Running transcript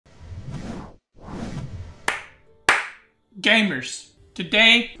Gamers,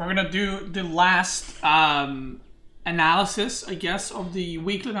 today we're gonna do the last analysis, I guess, of the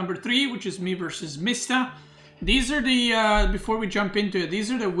weekly number 3, which is me versus Mista. These are the, before we jump into it, these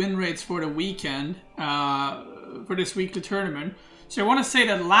are the win rates for the weekend, for this weekly tournament. So I want to say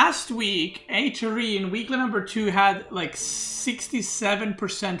that last week, HRE in weekly number 2 had like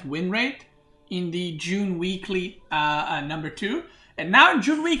 67% win rate in the June weekly number 2. And now in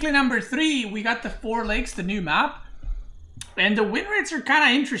June weekly number 3, we got the 4 Lakes, the new map. And the win rates are kind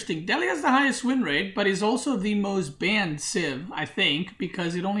of interesting. Delhi has the highest win rate, but is also the most banned Civ, I think,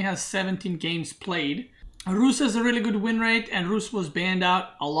 because it only has 17 games played. Rus has a really good win rate, and Rus was banned out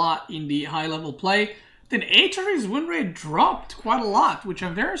a lot in the high-level play. Then HRE's win rate dropped quite a lot, which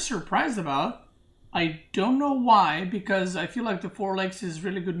I'm very surprised about. I don't know why, because I feel like the 4 Lakes is a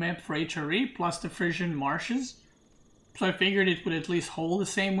really good map for HRE, plus the Frisian Marshes. So I figured it would at least hold the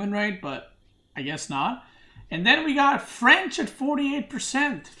same win rate, but I guess not. And then we got French at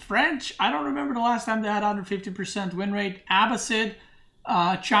 48%. French, I don't remember the last time they had under 50% win rate. Abbasid,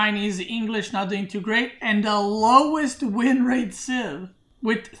 Chinese, English not doing too great. And the lowest win rate Civ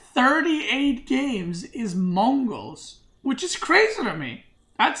with 38 games is Mongols, which is crazy to me.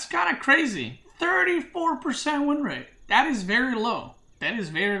 That's kind of crazy. 34% win rate. That is very low. That is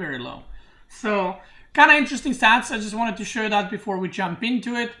very, very low. So, kind of interesting stats. I just wanted to show that before we jump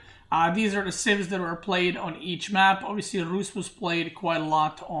into it. These are the civs that were played on each map. Obviously, Rus was played quite a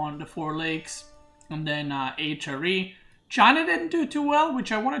lot on the 4 Lakes. And then HRE. China didn't do too well,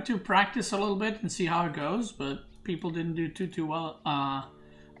 which I wanted to practice a little bit and see how it goes. But people didn't do too well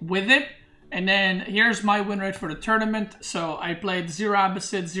with it. And then here's my win rate for the tournament. So I played 0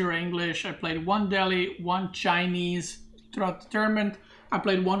 Abbasid, 0 English. I played 1 Delhi, 1 Chinese throughout the tournament. I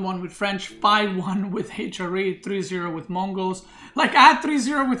played 1-1 with French, 5-1 with HRE, 3-0 with Mongols. Like, I had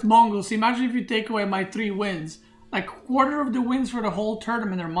 3-0 with Mongols. Imagine if you take away my 3 wins. Like, quarter of the wins for the whole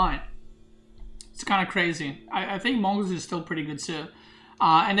tournament are mine. It's kind of crazy. I think Mongols is still pretty good too.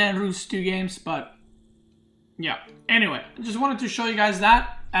 And then Rus 2 games, but yeah. Anyway, I just wanted to show you guys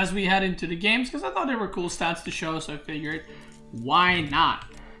that as we head into the games, because I thought they were cool stats to show, so I figured, why not?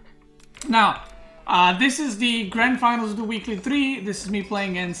 Now, this is the grand finals of the weekly 3. This is me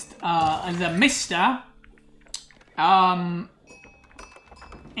playing against the Mista.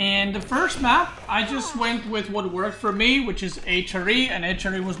 And the first map, I just went with what worked for me, which is HRE, and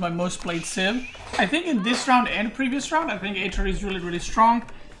HRE was my most played Civ. I think in this round and previous round, I think HRE is really, really strong.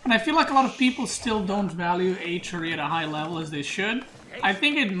 And I feel like a lot of people still don't value HRE at a high level as they should. I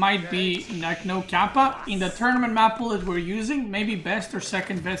think it might be like no Kappa. In the tournament map pool that we're using, maybe best or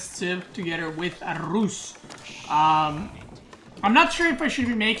second best Civ together with Rus. I'm not sure if I should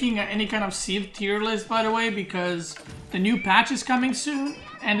be making any kind of Civ tier list, by the way, because the new patch is coming soon.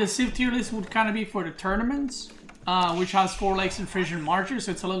 And the Civ tier list would kind of be for the tournaments, which has 4 Lakes and Frisian Marshes,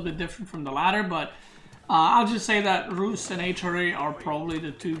 so it's a little bit different from the latter. But I'll just say that Rus and HRE are probably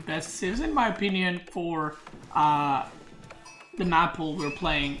the 2 best Civs, in my opinion, for the map pool we're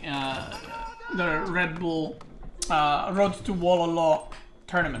playing, the Red Bull Road to Walala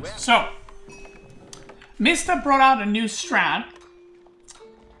tournaments. So, Mista brought out a new strat,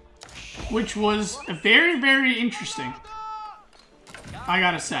 which was very, very interesting, I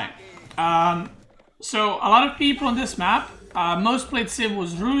gotta say. So, a lot of people on this map, most played Civ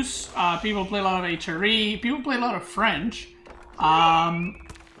was Rus, people play a lot of HRE, people play a lot of French.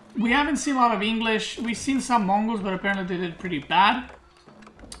 We haven't seen a lot of English. We've seen some Mongols, but apparently they did pretty bad.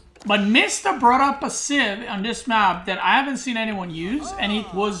 But Mista brought up a Civ on this map that I haven't seen anyone use, and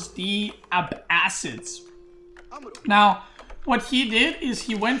it was the Abbasids. Now, what he did is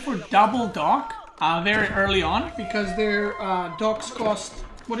he went for double dock very early on, because their docks cost,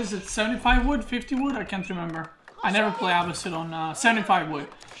 what is it, 75 wood, 50 wood? I can't remember. I never play Abbasid on 75 wood.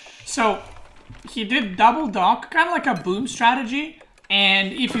 So, he did double dock, kind of like a boom strategy.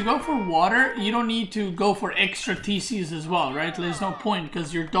 And if you go for water, you don't need to go for extra TCs as well, right? There's no point,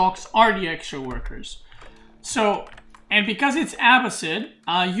 because your docks are the extra workers. So, and because it's Abbasid,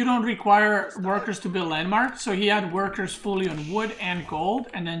 you don't require workers to build landmarks. So he had workers fully on wood and gold,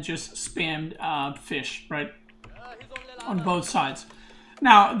 and then just spammed fish, right? On both sides.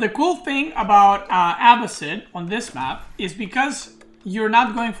 Now, the cool thing about Abbasid on this map is because you're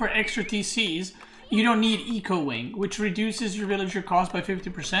not going for extra TCs, you don't need Eco Wing, which reduces your villager cost by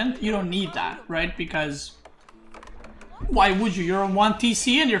 50%. You don't need that, right? Because why would you? You're on 1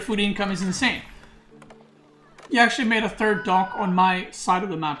 TC and your food income is insane. You actually made a 3rd dock on my side of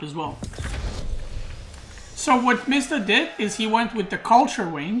the map as well. So what Mista did is he went with the Culture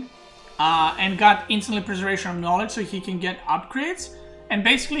Wing and got instantly preservation of knowledge so he can get upgrades. And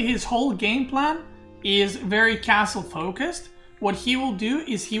basically his whole game plan is very castle focused. What he will do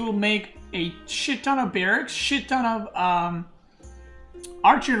is he will make a shit ton of barracks, shit ton of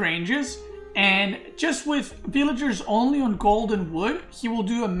archer ranges, and just with villagers only on gold and wood, he will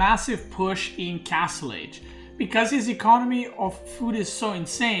do a massive push in Castle Age. Because his economy of food is so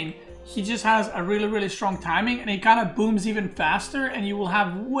insane, he just has a really, really strong timing, and it kind of booms even faster, and you will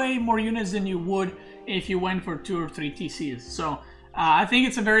have way more units than you would if you went for 2 or 3 TCs. So I think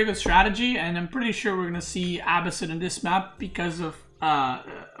it's a very good strategy, and I'm pretty sure we're going to see Abbasid in this map because of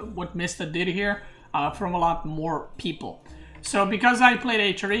what Mista did here from a lot more people. So because I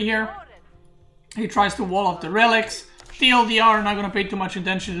played HRE here, he tries to wall off the relics. TLDR, not going to pay too much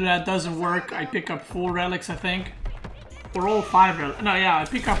attention to that, doesn't work. I pick up 4 relics, I think. Or all 5 relics. No, yeah, I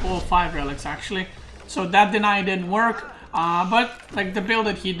pick up all 5 relics, actually. So that deny didn't work. But like the build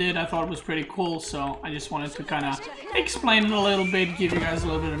that he did, I thought was pretty cool. So I just wanted to kind of explain it a little bit, give you guys a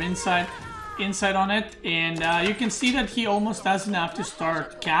little bit of insight on it. And you can see that he almost doesn't have to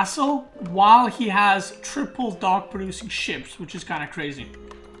start castle while he has triple dock producing ships, which is kind of crazy.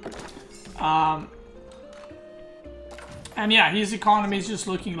 And yeah, his economy is just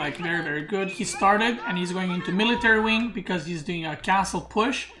looking like very, very good. He started and he's going into military wing because he's doing a castle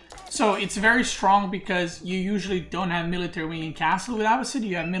push. So it's very strong because you usually don't have military wing in castle with Abbasid,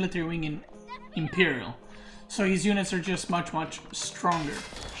 you have military wing in imperial. So his units are just much, much stronger.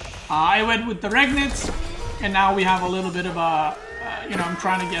 I went with the Regnits, and now we have a little bit of a, you know, I'm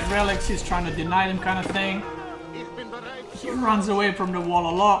trying to get relics, he's trying to deny them kind of thing. He runs away from the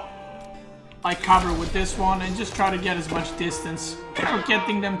wall a lot. I cover with this one and just try to get as much distance, you know,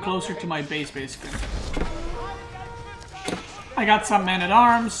 getting them closer to my base basically. I got some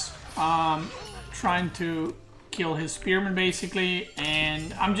men-at-arms, trying to kill his spearmen basically,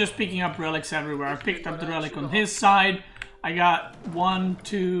 and I'm just picking up relics everywhere. I picked up the relic on his side. I got 1,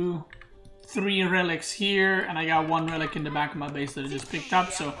 2, 3 relics here, and I got 1 relic in the back of my base that I just picked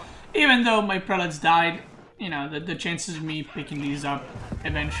up. So even though my prelates died, you know, the chances of me picking these up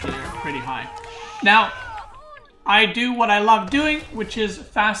eventually are pretty high. Now, I do what I love doing, which is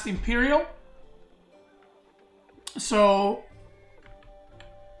fast Imperial. So,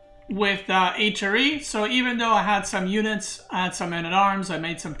 with HRE, so even though I had some units, I had some men-at-arms, I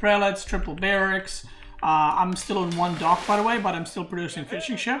made some prelates, triple barracks. I'm still on 1 dock, by the way, but I'm still producing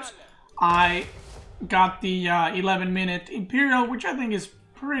fishing ships. I got the 11-minute Imperial, which I think is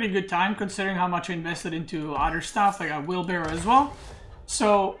pretty good time considering how much I invested into other stuff. I got wheelbarrow as well.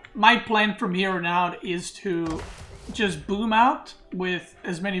 So my plan from here on out is to just boom out with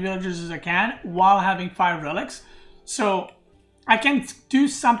as many villagers as I can while having 5 relics. So I can do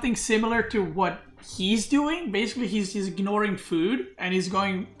something similar to what he's doing. Basically he's ignoring food and he's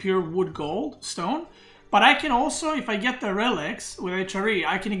going pure wood, gold, stone. But I can also, if I get the relics with HRE,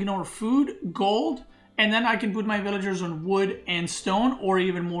 I can ignore food, gold, and then I can put my villagers on wood and stone, or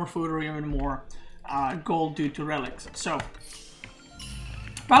even more food, or even more gold due to relics. So,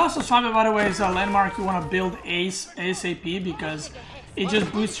 Palace of Swami, by the way, is a landmark you want to build ASAP because it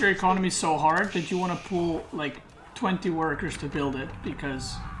just boosts your economy so hard that you want to pull like 20 workers to build it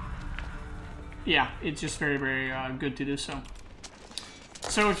because, yeah, it's just very, very good to do so.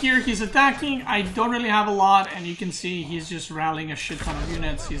 So here he's attacking. I don't really have a lot, and you can see he's just rallying a shit ton of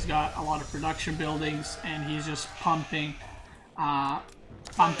units. He's got a lot of production buildings, and he's just pumping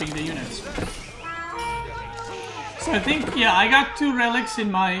the units. So I think, yeah, I got 2 relics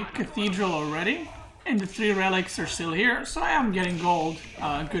in my cathedral already, and the 3 relics are still here. So I am getting gold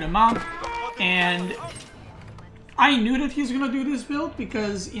a good amount, and I knew that he's gonna do this build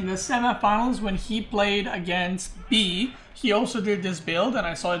because in the semi-finals when he played against B, he also did this build, and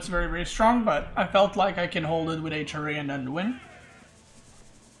I saw it's very, very strong, but I felt like I can hold it with HRE and then win.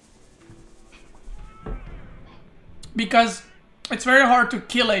 Because it's very hard to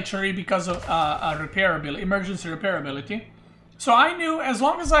kill HRE because of emergency repairability. So I knew as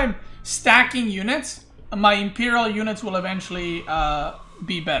long as I'm stacking units, my Imperial units will eventually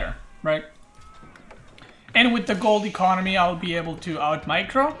be better, right? And with the gold economy, I'll be able to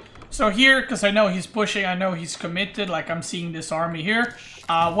out-micro. So here, because I know he's pushing, I know he's committed, like I'm seeing this army here.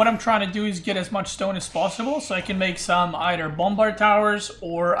 What I'm trying to do is get as much stone as possible, so I can make some either bombard towers,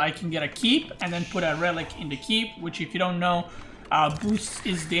 or I can get a keep, and then put a relic in the keep, which if you don't know, boosts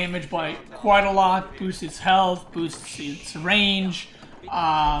its damage by quite a lot, boosts its health, boosts its range,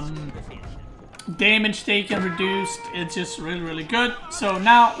 damage taken reduced. It's just really, really good. So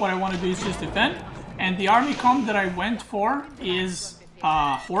now what I want to do is just defend. And the army comp that I went for is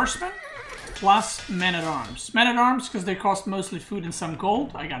horsemen plus men-at-arms. Men-at-arms because they cost mostly food and some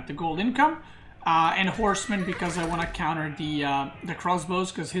gold. I got the gold income. and horsemen because I want to counter the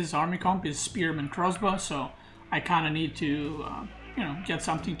crossbows, because his army comp is spearman crossbow, so I kind of need to you know, get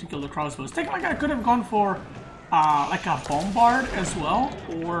something to kill the crossbows. Technically I could have gone for like a bombard as well,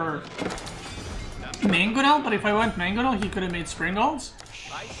 or mangonel, but if I went mangonel he could have made springolds.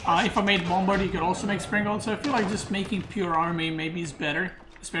 If I made bombard he could also make springolds, so I feel like just making pure army maybe is better,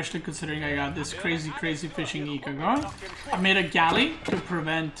 especially considering I got this crazy fishing eco going. I made a galley to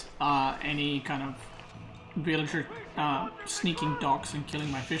prevent any kind of villager sneaking docks and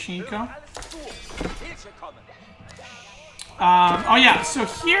killing my fishing eco. Oh yeah, so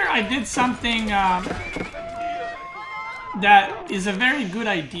here I did something that is a very good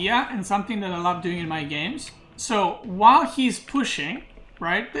idea and something that I love doing in my games. So while he's pushing,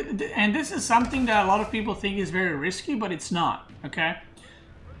 right, and this is something that a lot of people think is very risky, but it's not, okay?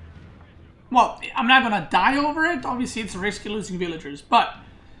 Well, I'm not gonna die over it, obviously it's risky losing villagers, but,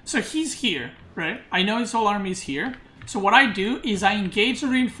 so he's here, right? I know his whole army is here. So what I do is I engage the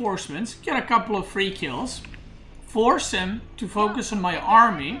reinforcements, get a couple of free kills, force him to focus on my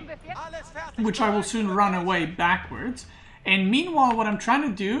army, which I will soon run away backwards. And meanwhile, what I'm trying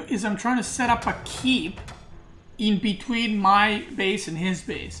to do is I'm trying to set up a keep in between my base and his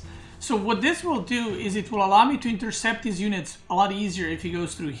base. So what this will do is it will allow me to intercept his units a lot easier if he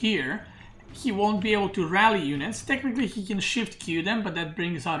goes through here. He won't be able to rally units. Technically, he can shift queue them, but that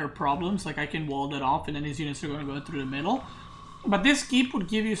brings other problems. Like I can wall that off and then his units are going to go through the middle. But this keep would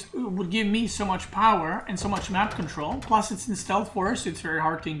give me so much power and so much map control. Plus, it's in stealth forest, so it's very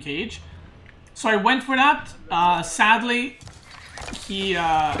hard to engage. So I went for that. Sadly, he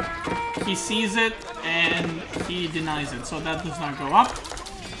sees it and he denies it, so that does not go up.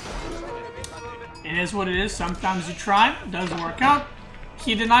 It is what it is. Sometimes you try, it doesn't work out.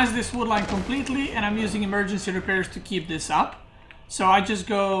 He denies this wood line completely, and I'm using emergency repairs to keep this up. So I just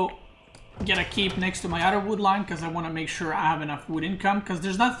go get a keep next to my other wood line because I want to make sure I have enough wood income, because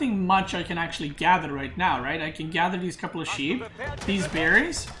there's nothing much I can actually gather right now, right? I can gather these couple of sheep, these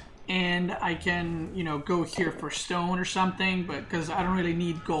berries, and I can, you know, go here for stone or something, but because I don't really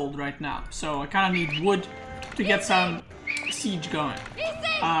need gold right now. So I kind of need wood to get some siege going.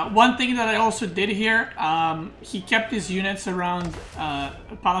 One thing that I also did here, he kept his units around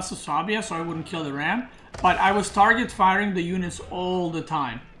Palace of Swabia so I wouldn't kill the ram, but I was target firing the units all the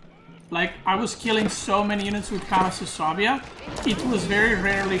time. Like, I was killing so many units with Palace of Swabia, it was very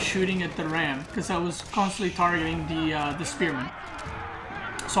rarely shooting at the ram, because I was constantly targeting the spearmen.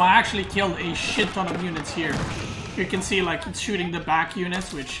 So I actually killed a shit ton of units here. You can see, like, it's shooting the back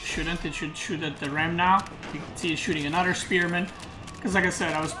units, which shouldn't. It should shoot at the ram now. You can see it's shooting another spearman. Because, like I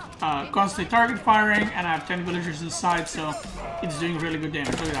said, I was constantly target firing, and I have 10 villagers inside, so it's doing really good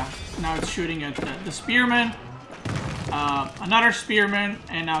damage. Look at that. Now it's shooting at the spearman. Another spearman,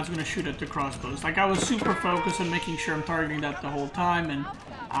 and now it's going to shoot at the crossbows. Like, I was super focused on making sure I'm targeting that the whole time, and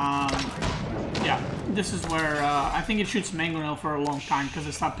yeah, this is where I think it shoots mangonel for a long time because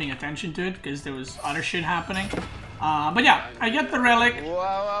I stopped paying attention to it because there was other shit happening. But yeah, I get the relic,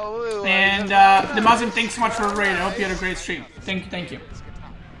 and the Muslim, thanks so much for the raid. I hope you had a great stream. Thank you.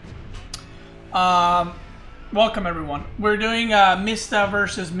 Welcome everyone. We're doing Mista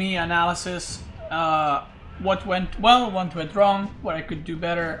versus me analysis. What went well, what went wrong, what I could do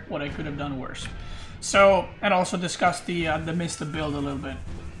better, what I could have done worse. So, and also discuss the Mista build a little bit.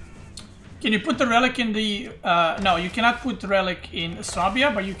 Can you put the relic in the... no, you cannot put the relic in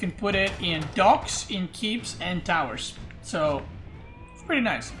Swabia, but you can put it in docks, in keeps, and towers. So, it's pretty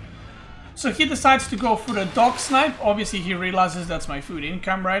nice. So he decides to go for the dock snipe. Obviously, he realizes that's my food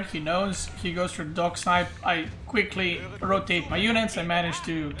income, right? He knows. He goes for the dock snipe. I quickly rotate my units. I manage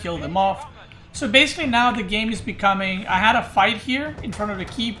to kill them off. So basically now the game is becoming... I had a fight here in front of the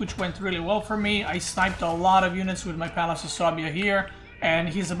keep, which went really well for me. I sniped a lot of units with my Palace of Swabia here, and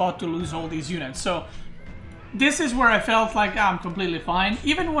he's about to lose all these units. So this is where I felt like I'm completely fine.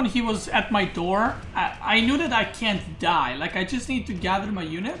 Even when he was at my door, I knew that I can't die. Like, I just need to gather my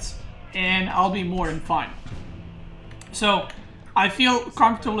units, and I'll be more than fine. So I feel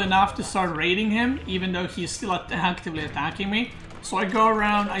comfortable enough to start raiding him, even though he's still actively attacking me. So I go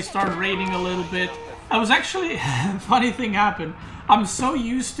around, I start raiding a little bit. I was actually, funny thing happened. I'm so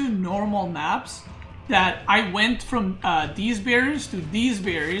used to normal maps that I went from these berries to these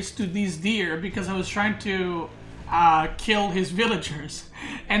berries to these deer because I was trying to kill his villagers.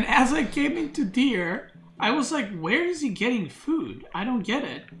 And as I came into deer, I was like, where is he getting food? I don't get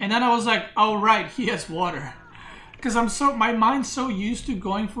it. And then I was like, oh right, he has water. Because my mind's so used to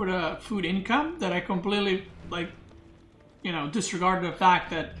going for the food income that I completely, like, you know, disregard the fact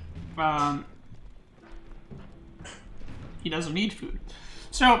that he doesn't need food.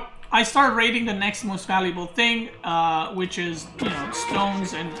 So I start raiding the next most valuable thing, which is, you know,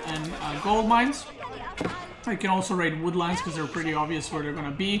 stones and gold mines. I can also raid woodlines because they're pretty obvious where they're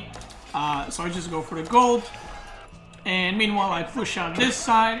gonna be. So I just go for the gold. And meanwhile, I push out this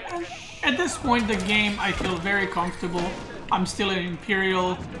side. And at this point, the game, I feel very comfortable. I'm still in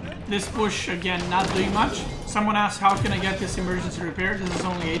Imperial. This push, again, not doing much. Someone asked, how can I get this emergency repair? This is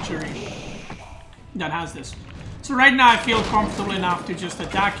only HRE that has this. So right now, I feel comfortable enough to just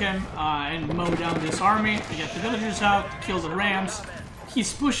attack him and mow down this army. I get the villagers out, kill the rams.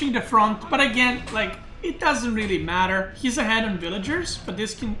 He's pushing the front, but again, like, it doesn't really matter. He's ahead on villagers, but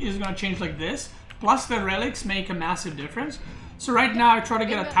this is going to change like this. Plus, the relics make a massive difference. So right now, I try to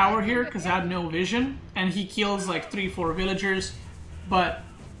get a tower here because I had no vision. And he kills like 3-4 villagers. But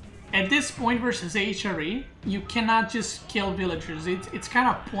at this point versus HRE, you cannot just kill villagers. It's kind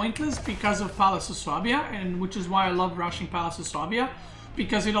of pointless because of Palace of Swabia, and which is why I love rushing Palace of Swabia.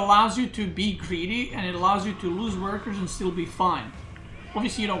 Because it allows you to be greedy and it allows you to lose workers and still be fine.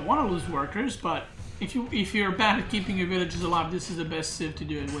 Obviously, you don't want to lose workers, but if you're bad at keeping your villages alive, this is the best civ to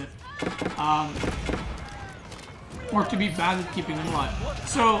do it with. Or to be bad at keeping them alive.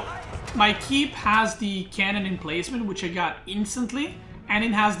 So my keep has the cannon emplacement, which I got instantly, and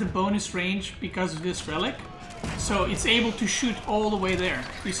it has the bonus range because of this relic. So it's able to shoot all the way there.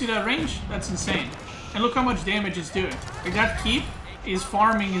 You see that range? That's insane. And look how much damage it's doing. Like, that keep is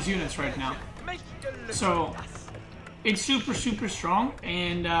farming his units right now. So it's super, super strong,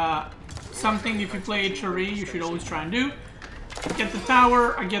 and something if you play HRE you should always try and do. Get the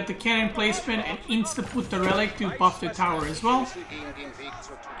tower, I get the cannon placement, and insta-put the relic to buff the tower as well.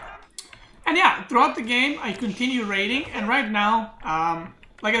 And yeah, throughout the game, I continue raiding, and right now,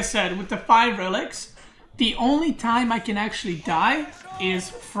 like I said, with the 5 relics, the only time I can actually die is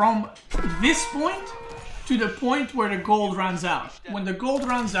from this point to the point where the gold runs out. When the gold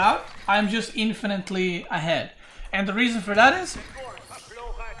runs out, I'm just infinitely ahead. And the reason for that is,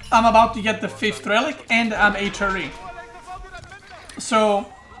 I'm about to get the 5th relic, and I'm HRE.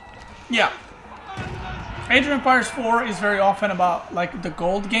 So, yeah. Age of Empires 4 is very often about, like, the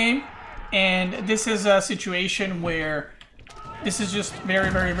gold game. And this is a situation where this is just very,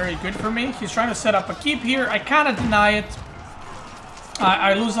 very, very good for me. He's trying to set up a keep here. I kind of deny it.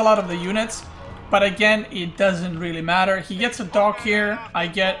 I lose a lot of the units. But again, it doesn't really matter. He gets a dock here. I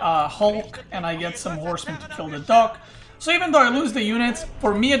get a Hulk. And I get some horsemen to kill the dock. So even though I lose the units,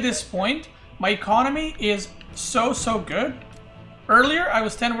 for me at this point, my economy is so, so good. Earlier, I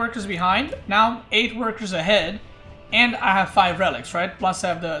was 10 workers behind. Now, I'm 8 workers ahead. And I have 5 relics, right? Plus, I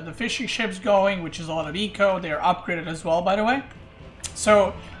have the fishing ships going, which is a lot of eco. They're upgraded as well, by the way.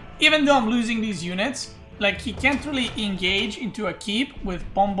 So, even though I'm losing these units, like, he can't really engage into a keep with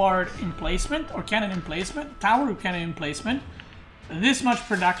bombard emplacement or cannon emplacement, tower with cannon emplacement, this much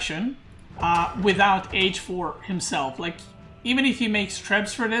production without H4 himself. Like, even if he makes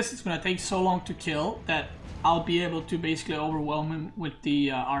trebs for this, it's going to take so long to kill that I'll be able to basically overwhelm him with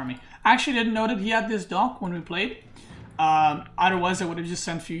the army. I actually didn't know that he had this dock when we played. Otherwise, I would have just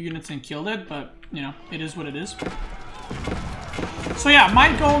sent a few units and killed it, but, you know, it is what it is. So yeah,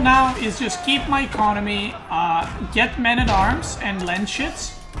 my goal now is just keep my economy, get men-at-arms and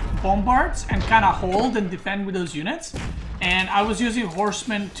lens-shits, bombards, and kind of hold and defend with those units. And I was using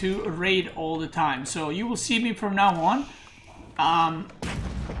horsemen to raid all the time. So you will see me from now on.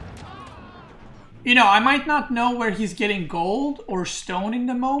 You know, I might not know where he's getting gold or stone in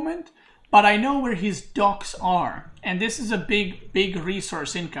the moment, but I know where his docks are. And this is a big, big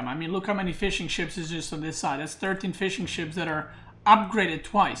resource income. I mean, look how many fishing ships is just on this side. That's 13 fishing ships that are upgraded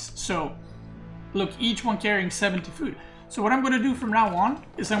twice. So, look, each one carrying 70 food. So what I'm going to do from now on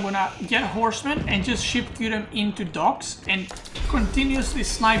is I'm going to get horsemen and just ship them into docks and continuously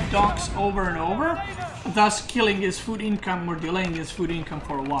snipe docks over and over, thus killing his food income or delaying his food income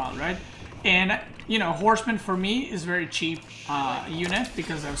for a while, right? And, you know, horsemen for me is very cheap unit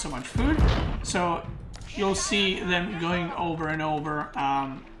because I have so much food. So you'll see them going over and over,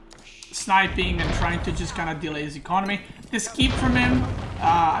 sniping and trying to just kind of delay his economy. This keep from him,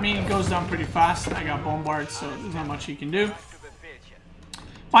 I mean, it goes down pretty fast. I got bombarded, so there's not much he can do.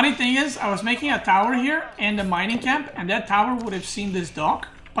 Funny thing is, I was making a tower here and a mining camp, and that tower would have seen this dock,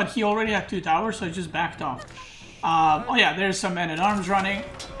 but he already had 2 towers, so I just backed off. Oh yeah, there's some men-at-arms running,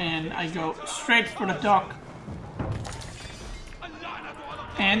 and I go straight for the dock.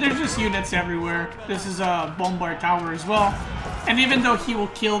 And there's just units everywhere. This is a bombard tower as well. And even though he will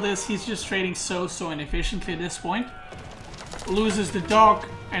kill this, he's just trading so inefficiently at this point. Loses the dock,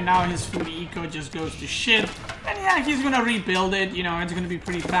 and now his food eco just goes to shit. And yeah, he's gonna rebuild it, you know, it's gonna be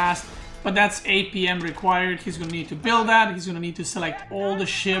pretty fast. but that's 8 PM required. He's going to need to build that. He's going to need to select all the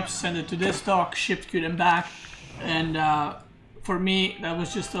ships, send it to this dock, shift queue them back. And for me, that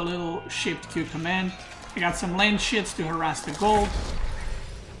was just a little shift queue command. I got some land shits to harass the gold.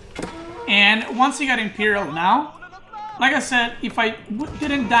 And once he got Imperial now, like I said, if I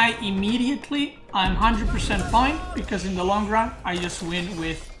didn't die immediately, I'm 100% fine, because in the long run, I just win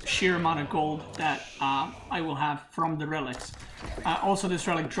with sheer amount of gold that I will have from the relics. Also, this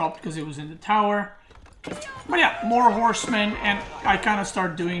relic dropped because it was in the tower. But yeah, more horsemen, and I kind of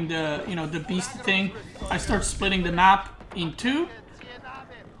start doing the, you know, the Beasty thing. I start splitting the map in two,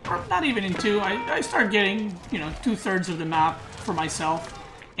 or not even in two. I start getting, you know, 2/3 of the map for myself.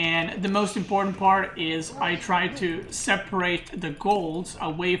 And the most important part is I try to separate the golds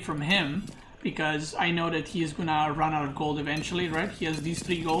away from him, because I know that he's gonna run out of gold eventually, right? He has these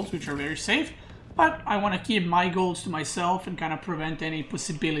 3 golds, which are very safe, but I want to keep my golds to myself and kind of prevent any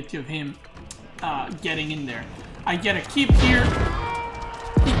possibility of him getting in there. I get a keep here.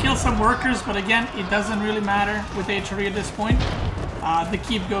 He kills some workers, but again, it doesn't really matter with HRE at this point. The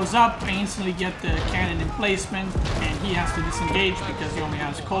keep goes up, I instantly get the cannon in placement, and he has to disengage because he only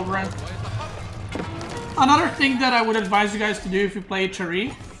has Culverin. Another thing that I would advise you guys to do if you play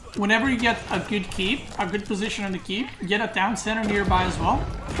HRE, whenever you get a good keep, a good position on the keep, get a town center nearby as well,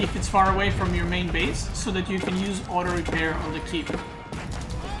 if it's far away from your main base, so that you can use auto repair on the keep.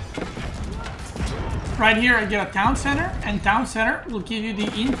 Right here I get a town center, and town center will give you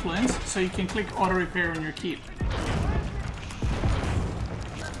the influence, so you can click auto repair on your keep.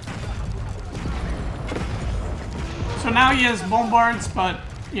 So now he has bombards, but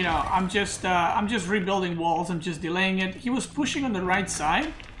you know, I'm just rebuilding walls. I'm just delaying it. He was pushing on the right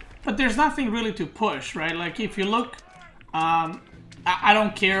side, but there's nothing really to push, right? Like if you look, I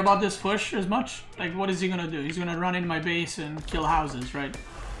don't care about this push as much. Like what is he gonna do? He's gonna run in my base and kill houses, right?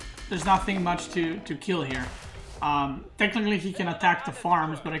 There's nothing much to kill here. Technically he can attack the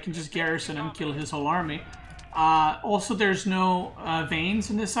farms, but I can just garrison and kill his whole army. Also there's no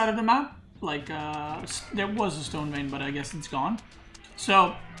veins in this side of the map. Like, there was a stone vein, but I guess it's gone.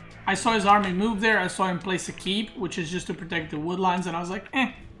 So, I saw his army move there. I saw him place a keep, which is just to protect the woodlines. And I was like,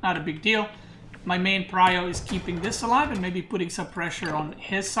 not a big deal. My main prio is keeping this alive and maybe putting some pressure on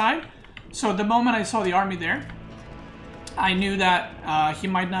his side. So, the moment I saw the army there, I knew that he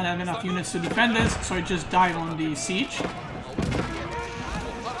might not have enough units to defend this. So, I just died on the siege.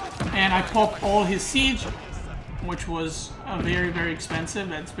 And I popped all his siege, which was very, very expensive.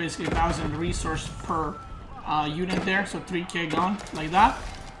 That's basically 1,000 resource per unit there, so 3k gone like that.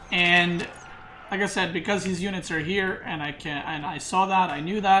 And like I said, because his units are here, and I saw that, I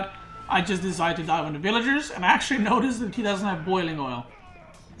knew that, I just decided to dive on the villagers, and I actually noticed that he doesn't have boiling oil.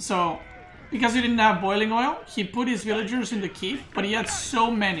 So because he didn't have boiling oil, he put his villagers in the keep, but he had so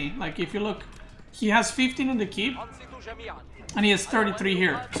many. Like if you look, he has 15 in the keep, and he has 33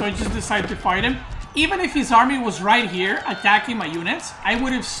 here. So I just decided to fight him. Even if his army was right here attacking my units, I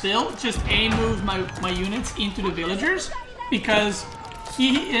would have still just moved my units into the villagers, because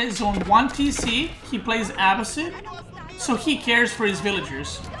he is on 1 TC, he plays Abbasid, so he cares for his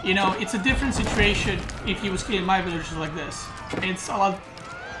villagers. You know, it's a different situation if he was killing my villagers like this. It's a lot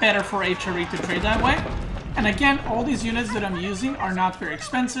better for HRE to trade that way. And again, all these units that I'm using are not very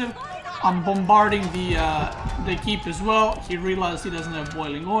expensive. I'm bombarding the keep as well. He realized he doesn't have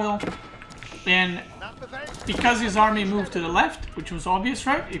boiling oil. And because his army moved to the left, which was obvious,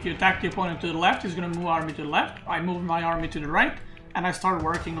 right? If you attack the opponent to the left, he's going to move army to the left. I moved my army to the right, and I started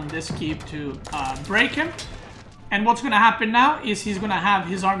working on this keep to break him. And what's going to happen now is he's going to have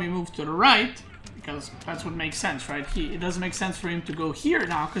his army move to the right, because that's what makes sense, right? It doesn't make sense for him to go here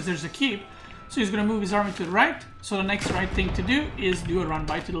now, because there's a keep. So he's going to move his army to the right. So the next right thing to do is do a run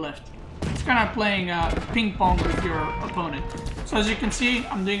by to the left. It's kind of playing ping pong with your opponent. So as you can see,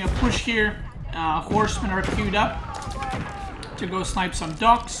 I'm doing a push here. Horsemen are queued up to go snipe some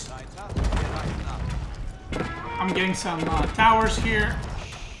docks. I'm getting some towers here.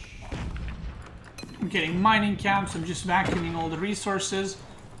 I'm getting mining camps. I'm just vacuuming all the resources.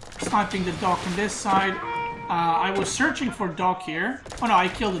 Sniping the dock on this side. I was searching for dock here. Oh no, I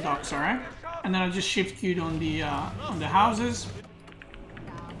killed the dock, sorry. And then I just shift queued on the houses.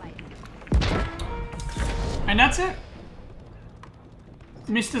 And that's it.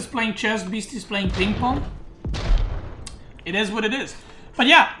 Mista's playing chess, Beasty's playing ping pong. It is what it is. But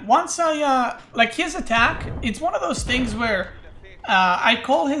yeah, once I, like his attack, it's one of those things where I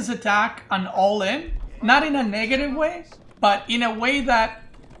call his attack an all-in. Not in a negative way, but in a way that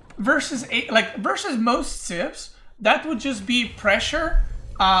versus most civs, that would just be pressure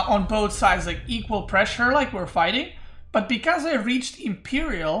on both sides, like equal pressure, like we're fighting. But because I reached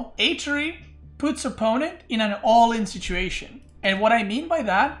Imperial, Achery puts opponent in an all-in situation. And what I mean by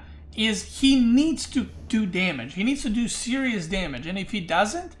that is he needs to do damage. He needs to do serious damage. And if he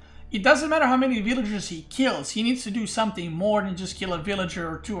doesn't, it doesn't matter how many villagers he kills. He needs to do something more than just kill a villager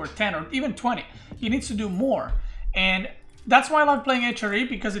or 2 or 10 or even 20. He needs to do more. And that's why I love playing HRE,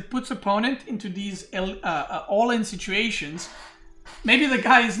 because it puts opponent into these all-in situations. Maybe the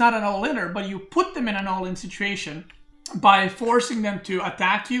guy is not an all-inner, but you put them in an all-in situation by forcing them to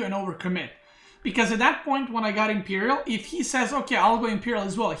attack you and overcommit. Because at that point, when I got Imperial, if he says, okay, I'll go Imperial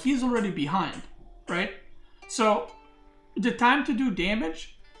as well, he's already behind, right? So the time to do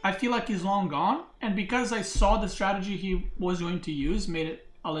damage, I feel like is long gone. And because I saw the strategy he was going to use, made it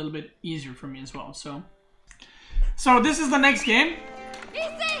a little bit easier for me as well. So this is the next game.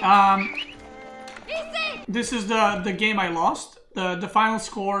 This is the game I lost. The final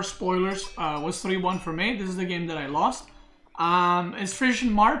score, spoilers, was 3-1 for me. This is the game that I lost. As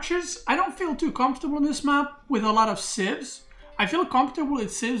Frisian Marches, I don't feel too comfortable in this map with a lot of civs. I feel comfortable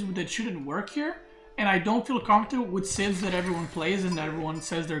with civs that shouldn't work here, and I don't feel comfortable with civs that everyone plays and that everyone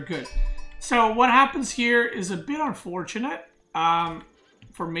says they're good. So what happens here is a bit unfortunate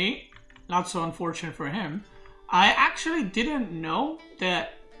for me, not so unfortunate for him. I actually didn't know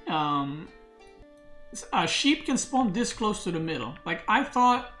that a sheep can spawn this close to the middle. Like, I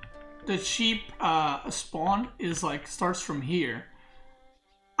thought the sheep spawn is like starts from here.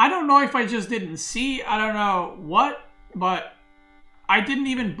 I don't know if I just didn't see, I don't know what, but I didn't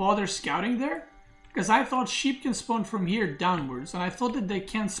even bother scouting there because I thought sheep can spawn from here downwards, and I thought that they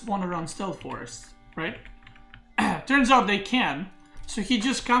can't spawn around stealth forests, right? Turns out they can. So he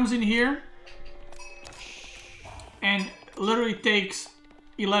just comes in here and literally takes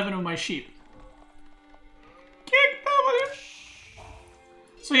 11 of my sheep. Kick W.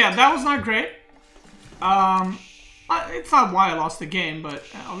 So yeah, that was not great. It's not why I lost the game, but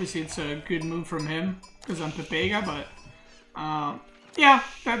obviously it's a good move from him because I'm Pepega. But yeah,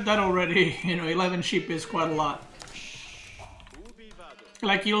 that already, 11 sheep is quite a lot.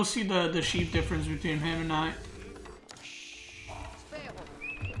 Like, you'll see the sheep difference between him and I.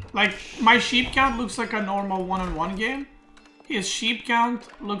 Like, my sheep count looks like a normal one-on-one game. His sheep count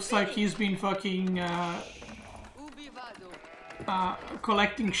looks like he's been fucking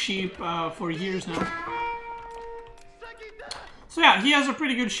collecting sheep for years now. So yeah, he has a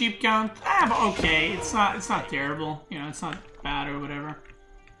pretty good sheep count. But okay, it's not terrible. It's not bad or whatever.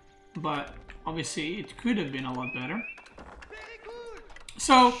 But obviously it could have been a lot better.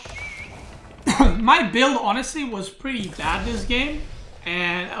 So my build honestly was pretty bad this game.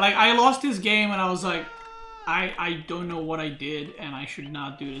 And like, I lost this game and I was like, I don't know what I did and I should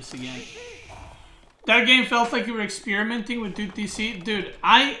not do this again. That game felt like you were experimenting with 2TC. Dude,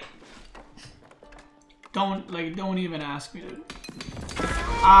 don't even ask me, dude.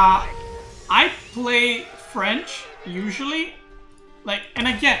 I play French usually. Like, and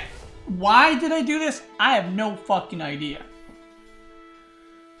again, why did I do this? I have no fucking idea.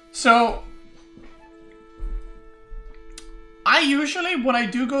 So I usually, when I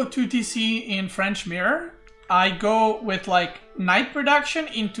do go 2TC in French Mirror, I go with like night production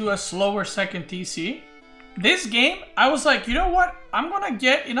into a slower second TC. This game, I was like, you know what? I'm gonna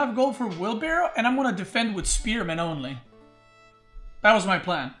get enough gold for Wheelbarrow and I'm gonna defend with Spearmen only. That was my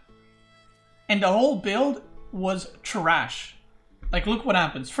plan. And the whole build was trash. Like, look what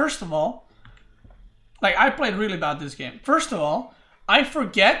happens. First of all, like, I played really bad this game. First of all, I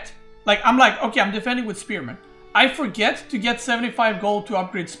forget, like, I'm like, okay, I'm defending with Spearmen. I forget to get 75 gold to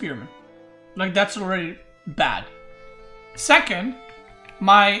upgrade Spearmen. Like, that's already bad. Second,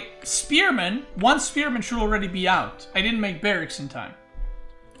 my Spearmen, one Spearman should already be out. I didn't make barracks in time.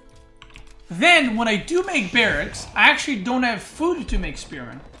 Then, when I do make barracks, I actually don't have food to make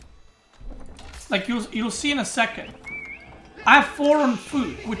Spearmen. Like, you'll see in a second. I have 4 on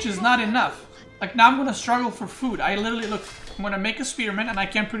food, which is not enough. Like, now I'm gonna struggle for food. I literally, look, I'm gonna make a Spearman and I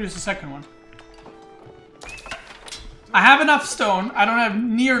can't produce a second one. I have enough stone. I don't have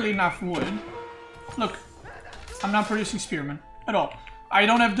nearly enough wood. Look, I'm not producing Spearmen at all. I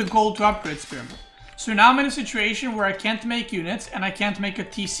don't have the gold to upgrade Spearmen. So now I'm in a situation where I can't make units and I can't make a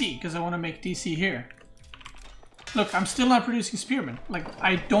TC because I want to make TC here. Look, I'm still not producing Spearmen. Like,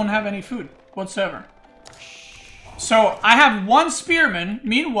 I don't have any food whatsoever. So I have 1 Spearman.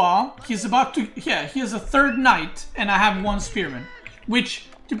 Meanwhile, he's about to, yeah, he has a 3rd knight and I have 1 Spearman. Which,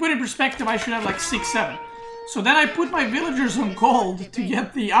 to put in perspective, I should have like 6, 7. So then I put my villagers on gold to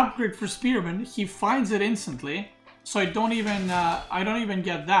get the upgrade for Spearman. He finds it instantly. So I don't even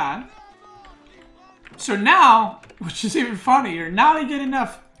get that. So now, which is even funnier, now I get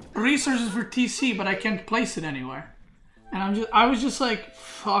enough resources for TC, but I can't place it anywhere. And I was just like,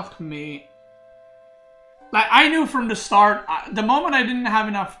 fuck me. Like, I knew from the start, the moment I didn't have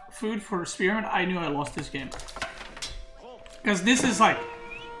enough food for Spearmint, I knew I lost this game. Because this is like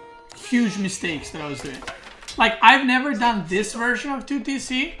huge mistakes that I was doing. Like, I've never done this version of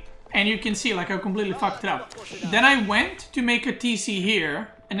 2TC, and you can see, like, I completely fucked it up. Then I went to make a TC here,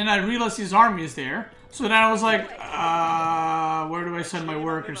 and then I realized his army is there. So then I was like, where do I send my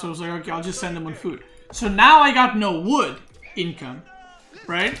workers? So I was like, okay, I'll just send them on food. So now I got no wood income,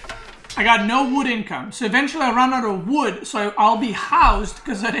 right? I got no wood income. So eventually I run out of wood, so I'll be housed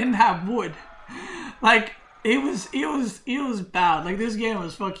because I didn't have wood. Like, it was bad. Like, this game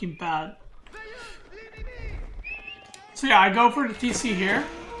was fucking bad. So yeah, I go for the TC here.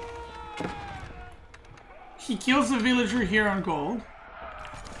 He kills the villager here on gold.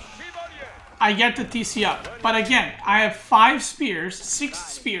 I get the TC up. But again, I have 5 spears, 6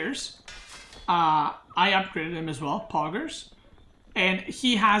 spears. I upgraded him as well, poggers. And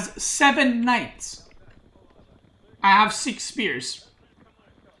he has 7 knights. I have 6 spears.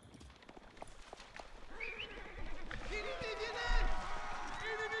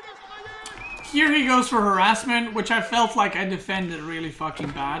 Here he goes for harassment, which I felt like I defended really fucking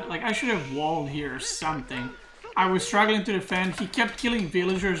bad. Like, I should have walled here or something. I was struggling to defend. He kept killing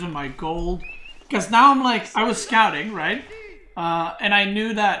villagers on my gold. Because now I'm like, I was scouting, right? And I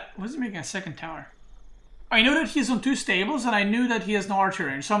knew that... What's he making a second tower? I know that he's on 2 stables, and I knew that he has no archer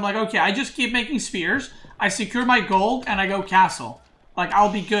range. So I'm like, okay, I just keep making spears. I secure my gold, and I go castle. Like,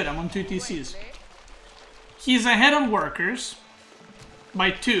 I'll be good. I'm on 2 TCs. He's ahead on workers.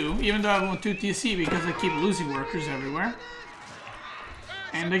 By 2, even though I want 2 TC because I keep losing workers everywhere.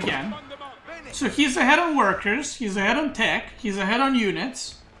 And again. So he's ahead on workers, he's ahead on tech, he's ahead on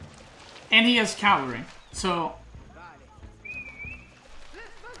units, and he has cavalry. So...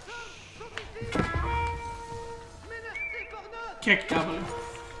 Kick W.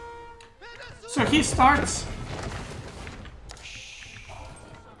 So he starts...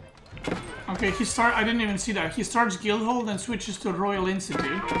 Okay, I didn't even see that. He starts Guildhall, then switches to Royal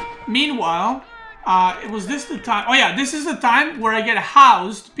Institute. Meanwhile, was this the time? Oh yeah, this is the time where I get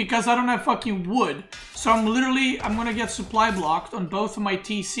housed because I don't have fucking wood. So I'm gonna get supply blocked on both of my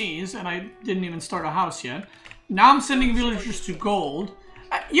TCs, and I didn't even start a house yet. Now I'm sending villagers to gold.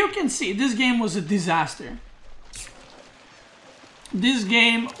 You can see, this game was a disaster. This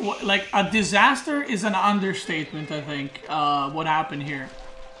game, like, a disaster is an understatement, I think, what happened here.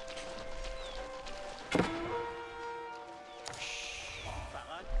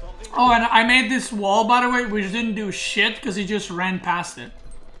 Oh, and I made this wall, by the way, which didn't do shit because he just ran past it.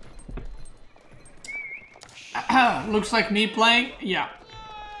 Looks like me playing. Yeah.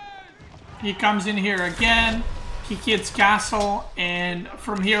 He comes in here again. He gets castle, and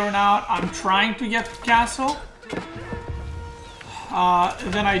from here on out, I'm trying to get the castle.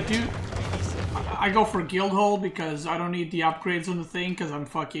 Then I go for Guildhall because I don't need the upgrades on the thing because I'm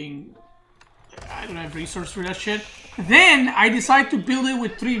fucking... I don't have resources for that shit. Then I decide to build it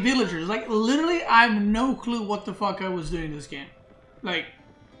with 3 villagers. Like, literally, I have no clue what the fuck I was doing in this game. Like,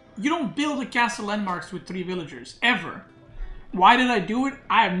 you don't build a castle landmarks with 3 villagers, ever. Why did I do it?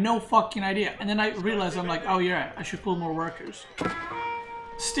 I have no fucking idea. And then I realized, I'm like, oh yeah, I should pull more workers.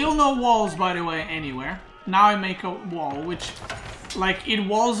 Still no walls, by the way, anywhere. Now I make a wall, which, like, it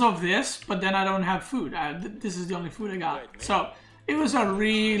walls of this, but then I don't have food. This is the only food I got. So, it was a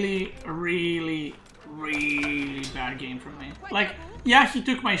really, really, really bad game for me. Like, yeah, he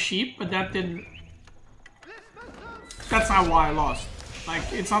took my sheep, but that didn't... That's not why I lost. Like,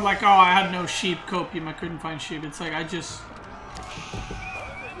 it's not like, oh, I had no sheep copium, I couldn't find sheep. It's like, I just...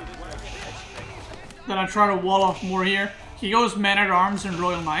 Then I try to wall off more here. He goes men-at-arms and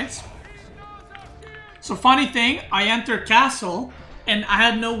royal knights. So, funny thing, I enter castle, and I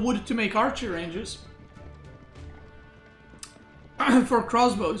had no wood to make archer ranges. For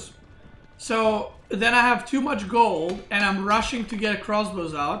crossbows. So then I have too much gold and I'm rushing to get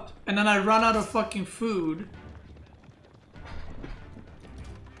crossbows out, and then I run out of fucking food.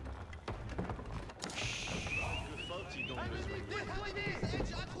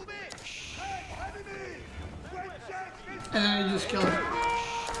 And then you just kill him.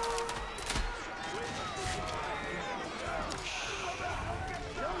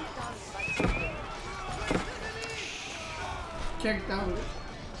 Check that one.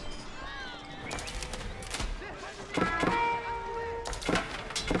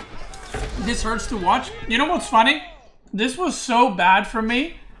 This hurts to watch. You know what's funny? This was so bad for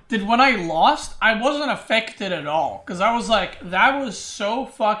me that when I lost, I wasn't affected at all. Because I was like, that was so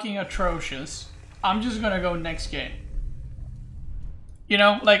fucking atrocious. I'm just gonna go next game. You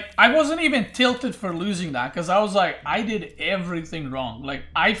know, like, I wasn't even tilted for losing that, because I was like, I did everything wrong. Like,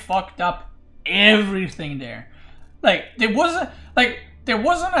 I fucked up everything there. Like, there wasn't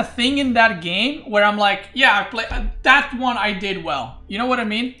a thing in that game where I'm like, yeah, I played that one, I did well. You know what I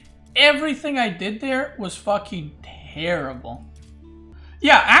mean? Everything I did there was fucking terrible.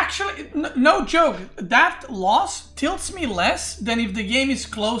 Yeah, actually, no joke, that loss tilts me less than if the game is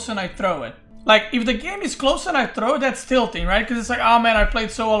close and I throw it. Like, if the game is close and I throw it, that's tilting, right? Because it's like, oh man, I played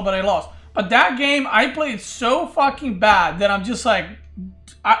so well, but I lost. But that game, I played so fucking bad that I'm just like,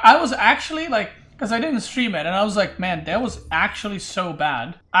 I was actually like, because I didn't stream it, and I was like, man, that was actually so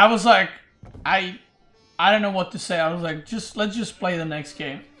bad. I was like, I don't know what to say. I was like, let's just play the next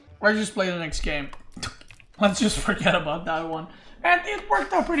game. Let's just play the next game. Let's just forget about that one. And it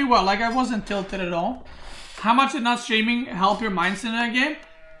worked out pretty well. Like, I wasn't tilted at all. How much did not streaming help your mindset in that game?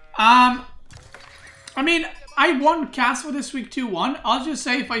 I mean, I won Castle this week 2-1. I'll just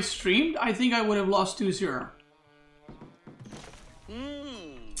say if I streamed, I think I would have lost 2-0.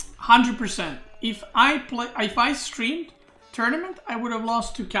 100%. If I streamed tournament, I would have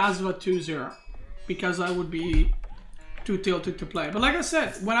lost to Kazva 2-0. Because I would be too tilted to play. But like I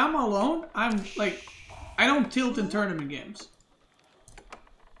said, when I'm alone, I'm like, I don't tilt in tournament games.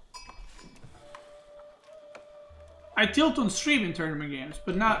 I tilt on stream in tournament games,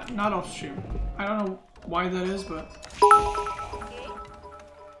 but not off stream. I don't know why that is, but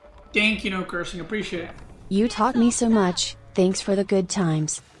thank you, no cursing, appreciate it. You taught me so much. Thanks for the good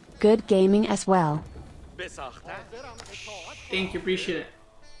times. Good gaming as well. Thank you, appreciate it.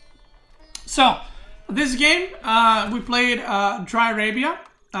 So, this game, we played Dry Arabia.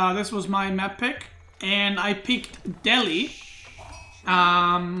 This was my map pick, and I picked Delhi.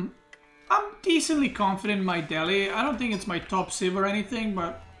 I'm decently confident in my Delhi. I don't think it's my top civ or anything,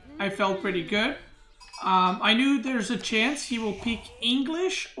 but I felt pretty good. I knew there's a chance he will pick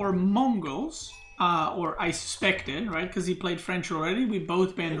English or Mongols, or I suspected, right? Because he played French already. We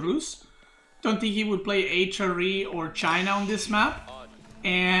both banned Rus. Don't think he would play HRE or China on this map.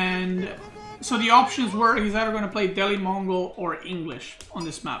 And so the options were he's either going to play Delhi, Mongol, or English on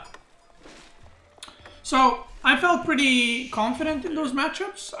this map. So I felt pretty confident in those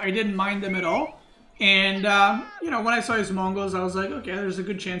matchups. I didn't mind them at all. And, you know, when I saw his Mongols, I was like, okay, there's a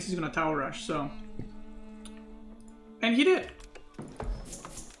good chance he's going to Tower Rush. So, and he did.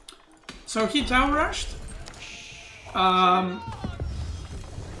 So he Tower Rushed.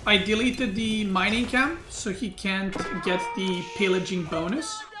 I deleted the mining camp, so he can't get the pillaging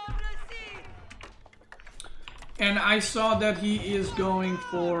bonus. And I saw that he is going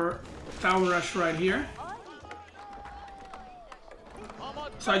for Tower Rush right here.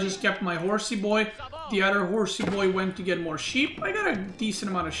 So I just kept my horsey boy. The other horsey boy went to get more sheep. I got a decent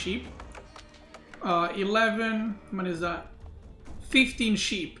amount of sheep. 11, what is that? 15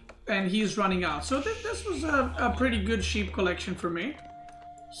 sheep. And he's running out. So this was a pretty good sheep collection for me.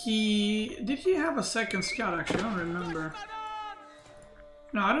 Did he have a second scout actually? I don't remember.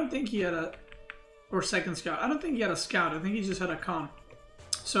 No, I don't think he had a... Or second scout. I don't think he had a scout. I think he just had a con.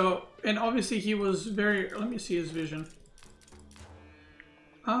 So, and obviously he was very... Let me see his vision.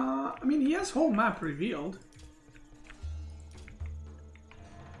 I mean, he has whole map revealed.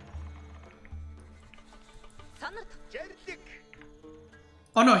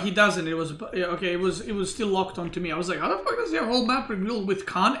 Oh no, he doesn't. It was okay. It was still locked onto me. I was like, how the fuck does he have whole map revealed with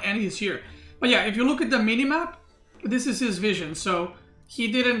Khan and he's here? But yeah, if you look at the mini map, this is his vision. So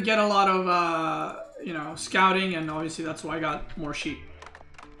he didn't get a lot of you know, scouting, and obviously that's why I got more sheep.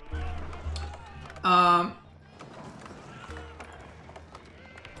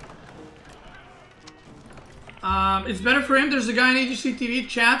 It's better for him. There's a guy in AGC TV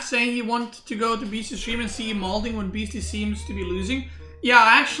chat saying he wanted to go to Beasty stream and see him molding when Beasty seems to be losing. Yeah,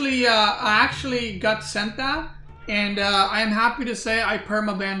 I actually got sent that, and I am happy to say I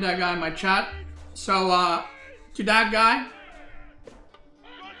perma-banned that guy in my chat. So, to that guy,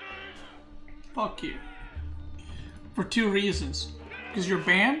 fuck you. For 2 reasons. Because you're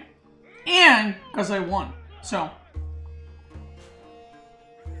banned, and because I won. So,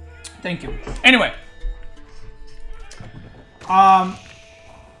 thank you. Anyway.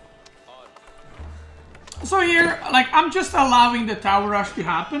 So here, like, I'm just allowing the Tower Rush to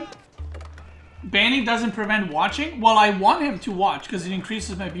happen. Banning doesn't prevent watching. Well, I want him to watch because it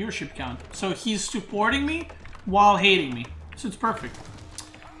increases my viewership count. So he's supporting me while hating me. So it's perfect.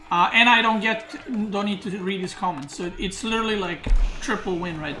 And I don't need to read his comments. So it's literally like triple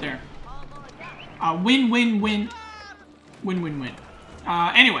win right there. Win, win, win. Win, win, win.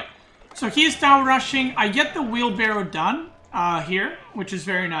 Anyway, so he's Tower Rushing. I get the wheelbarrow done here, which is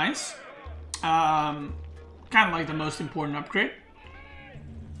very nice. Kind of like the most important upgrade.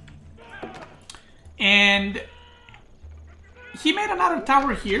 And he made another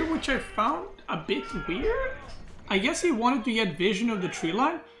tower here, which I found a bit weird. I guess he wanted to get vision of the tree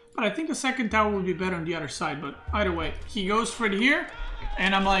line, but I think the second tower would be better on the other side. But either way, he goes for it here,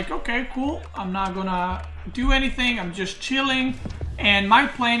 and I'm like, okay, cool. I'm not gonna do anything. I'm just chilling. And my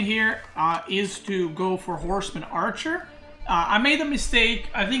plan here is to go for Horseman Archer. I made a mistake,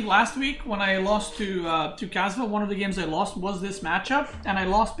 I think last week when I lost to Casva. One of the games I lost was this matchup, and I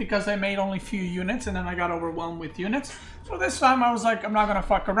lost because I made only few units, and then I got overwhelmed with units. So this time I was like, I'm not gonna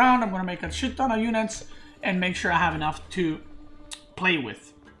fuck around. I'm gonna make a shit ton of units and make sure I have enough to play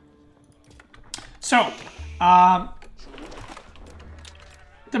with. So,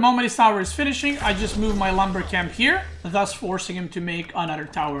 the moment his tower is finishing, I just move my lumber camp here, thus forcing him to make another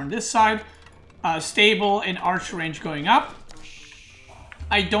tower on this side. Stable and archer range going up.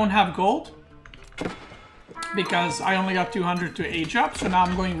 I don't have gold because I only got 200 to age up, so now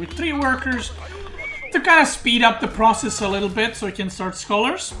I'm going with 3 workers to kind of speed up the process a little bit so I can start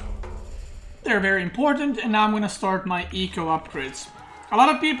scholars. They're very important, and now I'm going to start my eco upgrades. A lot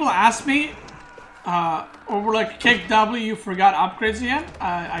of people ask me, or were like, Kick W, you forgot upgrades again?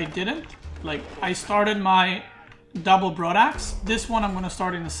 I didn't. Like, I started my double broadaxe. This one I'm going to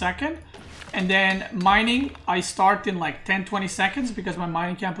start in a second. And then mining, I start in like 10-20 seconds because my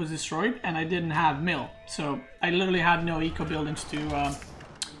mining camp was destroyed and I didn't have mill. So I literally had no eco buildings to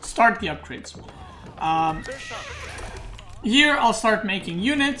start the upgrades. Here I'll start making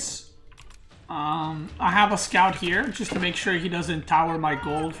units. I have a scout here just to make sure he doesn't tower my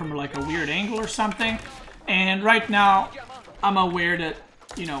gold from like a weird angle or something. And right now I'm aware that,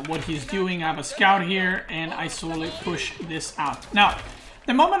 you know, what he's doing. I have a scout here and I slowly push this out. Now,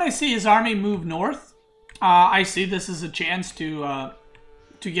 the moment I see his army move north, I see this as a chance to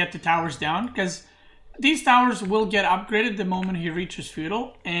get the towers down, because these towers will get upgraded the moment he reaches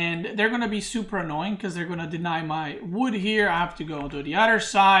feudal, and they're going to be super annoying because they're going to deny my wood here. I have to go to the other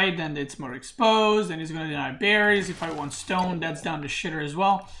side, and it's more exposed, and he's going to deny berries. If I want stone, that's down to shitter as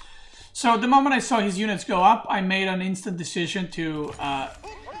well. So the moment I saw his units go up, I made an instant decision to...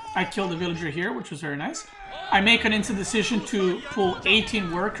 I killed the villager here, which was very nice. I make an instant decision to pull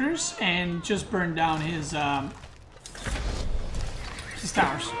 18 workers and just burn down his towers.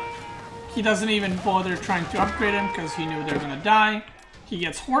 He doesn't even bother trying to upgrade them because he knew they're gonna die. He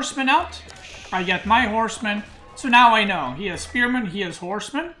gets horsemen out. I get my horsemen. So now I know he has spearmen, he has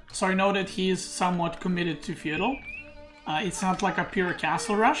horsemen. So I know that he is somewhat committed to feudal. It's not like a pure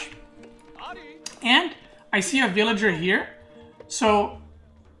castle rush. And I see a villager here. So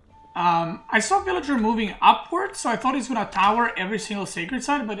I saw villager moving upwards, so I thought he's gonna tower every single sacred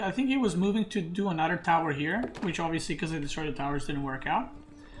side, but I think he was moving to do another tower here, which obviously because I destroyed the towers didn't work out.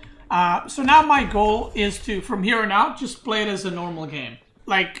 So now my goal is to, from here on out, just play it as a normal game.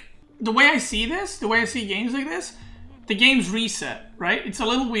 Like, the way I see this, the way I see games like this, the game's reset, right? It's a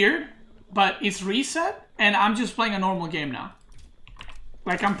little weird, but it's reset, and I'm just playing a normal game now.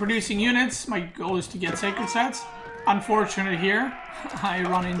 Like, I'm producing units, my goal is to get sacred sets. Unfortunately here, I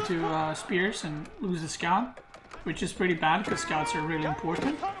run into spears and lose the scout, which is pretty bad because scouts are really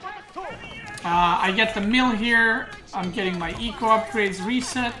important. I get the mill here. I'm getting my eco upgrades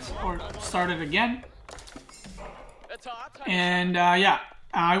reset or started again. And yeah,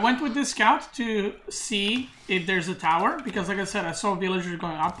 I went with this scout to see if there's a tower because, like I said, I saw villagers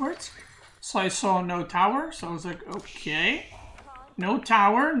going upwards. So I saw no tower. So I was like, okay, no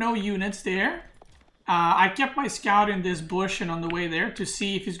tower, no units there. I kept my scout in this bush and on the way there to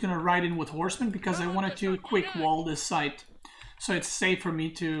see if he's going to ride in with horsemen because I wanted to quick wall this site. So it's safe for me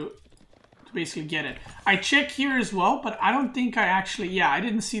to basically get it. I check here as well, but I don't think I actually... Yeah, I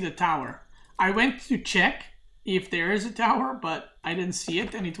didn't see the tower. I went to check if there is a tower, but I didn't see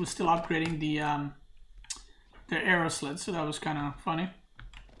it and it was still upgrading the arrow sled, so that was kind of funny.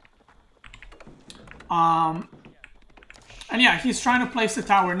 And yeah, he's trying to place the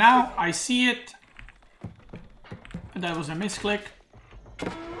tower now. I see it. That was a misclick.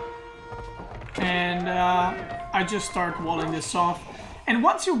 And I just start walling this off. And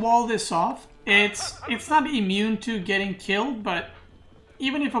once you wall this off, it's not immune to getting killed, but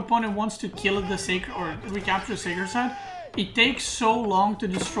even if opponent wants to kill the sacred or recapture the sacred side, it takes so long to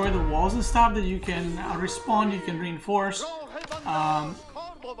destroy the walls and stuff that you can respawn, you can reinforce.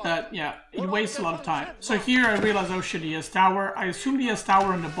 That, yeah, it wastes a lot of time. So here I realize, oh shit, he has tower. I assumed he has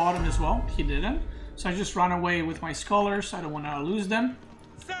tower on the bottom as well. He didn't. So I just run away with my scholars. I don't want to lose them.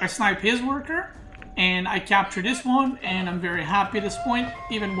 I snipe his worker. And I capture this one. And I'm very happy at this point.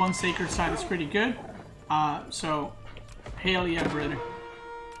 Even one sacred side is pretty good. So, hell yeah, brother.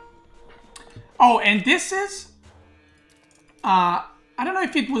 Oh, and this is... I I don't know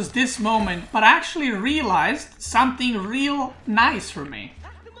if it was this moment, but I actually realized something real nice for me.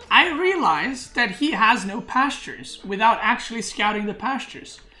 I realized that he has no pastures without actually scouting the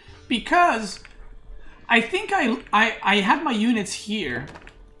pastures. Because I think I had my units here,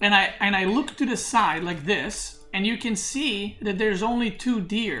 and I looked to the side like this, and you can see that there's only 2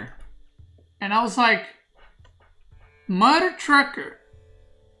 deer. And I was like, Mother Trucker,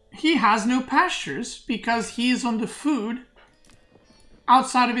 he has no pastures because he's on the food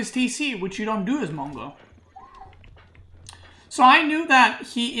outside of his TC, which you don't do as Mongol. So I knew that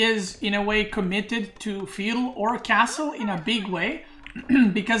he is, in a way, committed to feudal or castle in a big way,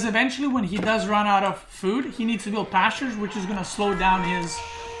 because eventually when he does run out of food, he needs to build pastures, which is going to slow down his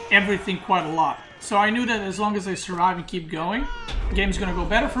everything quite a lot. So I knew that as long as I survive and keep going, the game's going to go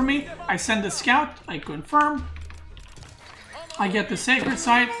better for me. I send the scout, I confirm, I get the sacred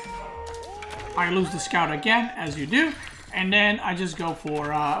site, I lose the scout again, as you do. And then I just go for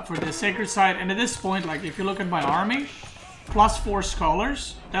the sacred site. And at this point, like, if you look at my army, +4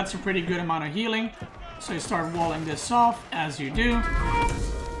 scholars, that's a pretty good amount of healing. So you start walling this off, as you do.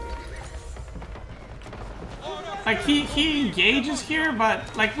 Like, he engages here,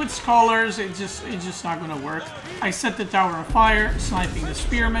 but like with scholars, it's just not gonna work. I set the tower on fire, sniping the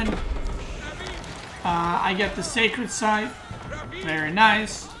spearmen. I get the sacred site, very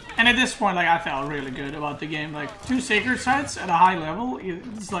nice. And at this point, like, I felt really good about the game. Like, 2 sacred sites at a high level,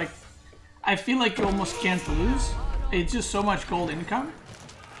 it's like, I feel like you almost can't lose. It's just so much gold income.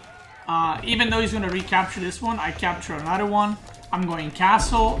 Even though he's going to recapture this one, I capture another one. I'm going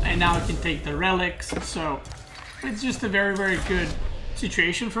castle, and now I can take the relics. So, it's just a very, very good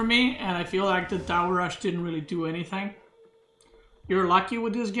situation for me. And I feel like the Tower Rush didn't really do anything. You're lucky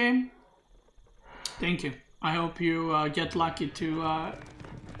with this game. Thank you. I hope you get lucky to...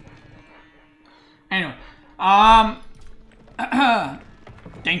 Anyway,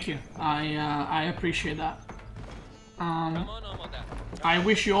 thank you. I appreciate that. I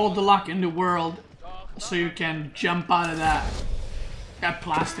wish you all the luck in the world so you can jump out of that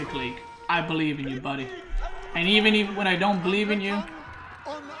plastic leak. I believe in you, buddy. And even when I don't believe in you,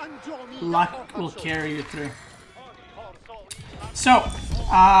 luck will carry you through. So,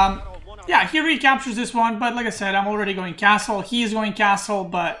 yeah, he recaptures this one, but like I said, I'm already going castle. He's going castle,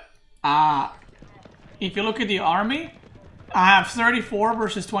 but if you look at the army, I have 34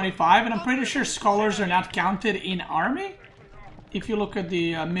 versus 25, and I'm pretty sure scholars are not counted in army. If you look at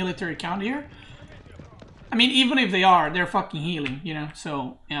the military count here. I mean, even if they are, they're fucking healing, you know?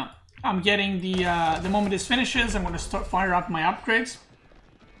 So, yeah. I'm getting the moment this finishes, I'm going to start fire up my upgrades.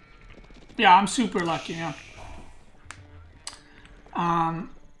 Yeah, I'm super lucky, yeah.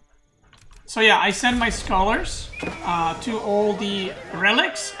 So yeah, I send my scholars to all the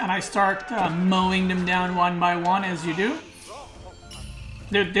relics, and I start mowing them down one by one, as you do.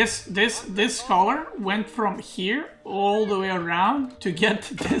 Dude, this scholar went from here all the way around to get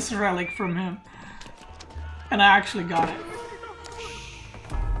this relic from him. And I actually got it.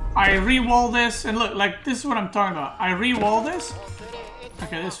 I re-wall this, and look, like, this is what I'm talking about. I re-wall this.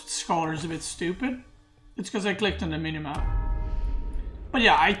 Okay, this scholar is a bit stupid. It's because I clicked on the minimap. But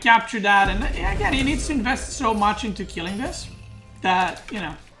yeah, I captured that, and again, he needs to invest so much into killing this that, you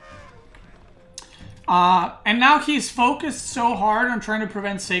know. And now he's focused so hard on trying to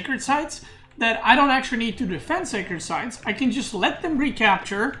prevent sacred sites that I don't actually need to defend sacred sites. I can just let them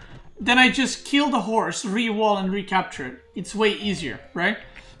recapture, then I just kill the horse, re-wall, and recapture it. It's way easier, right?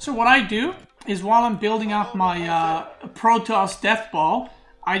 So what I do is while I'm building up my Protoss Death Ball,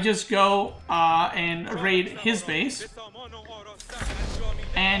 I just go and raid his base.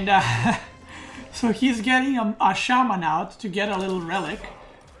 And so he's getting a shaman out to get a little relic.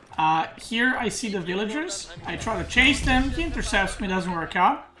 Here I see the villagers. I try to chase them. He intercepts me, doesn't work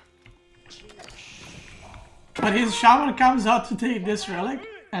out. But his shaman comes out to take this relic,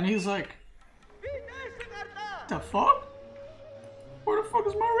 and he's like, the fuck? Where the fuck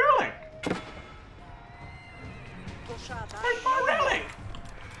is my relic? Where's my relic?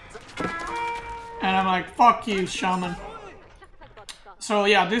 And I'm like, fuck you, shaman. So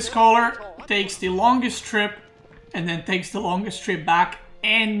yeah, this scholar takes the longest trip and then takes the longest trip back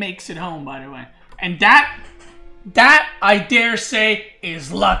and makes it home, by the way. And that I dare say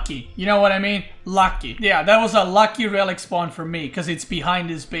is lucky. You know what I mean? Lucky. Yeah, that was a lucky relic spawn for me because it's behind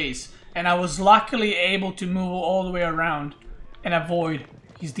his base. And I was luckily able to move all the way around and avoid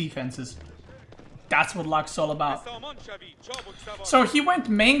his defenses. That's what luck's all about. So he went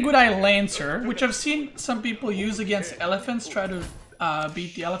Mangudai Lancer, which I've seen some people use against elephants, try to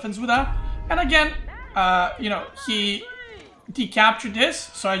beat the elephants with that. And again, you know, he decaptured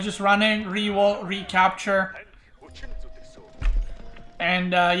this, so I just run in, re-wall, recapture.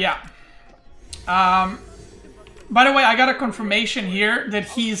 And yeah. By the way, I got a confirmation here that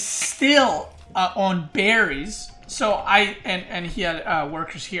he's still on berries. So and he had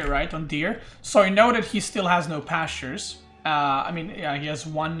workers here, right, on deer. So I know that he still has no pastures. I mean, yeah, he has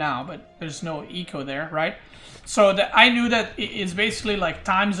one now, but there's no eco there, right? So I knew that it's basically like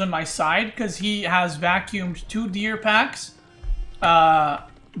time's on my side because he has vacuumed 2 deer packs,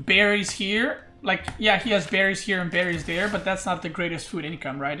 berries here. Like, yeah, he has berries here and berries there, but that's not the greatest food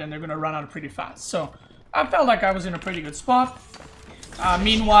income, right? And they're gonna run out pretty fast. So I felt like I was in a pretty good spot.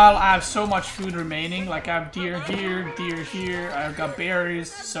 Meanwhile, I have so much food remaining. Like, I have deer here, I've got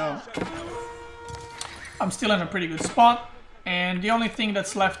berries, so I'm still in a pretty good spot. And the only thing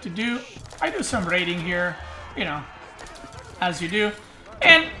that's left to do, I do some raiding here, you know, as you do.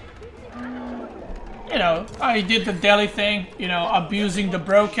 And, you know, I did the deli thing, you know, abusing the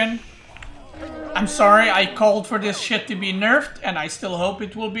broken. I'm sorry, I called for this shit to be nerfed, and I still hope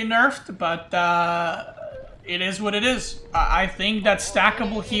it will be nerfed, but it is what it is. I think that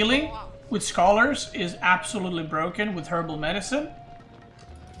stackable healing with scholars is absolutely broken with herbal medicine.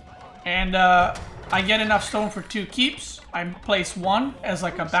 And I get enough stone for 2 keeps. I place 1 as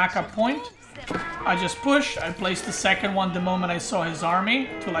like a backup point. I just push. I place the second one the moment I saw his army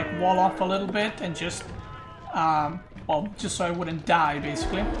to like wall off a little bit and just, well, just so I wouldn't die,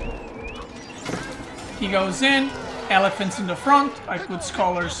 basically. He goes in, elephants in the front. I put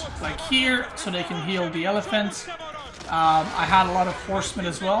scholars like here so they can heal the elephants. I had a lot of horsemen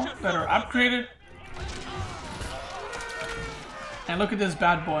as well that are upgraded. And look at this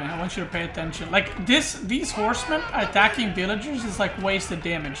bad boy. I want you to pay attention. Like these horsemen attacking villagers is like wasted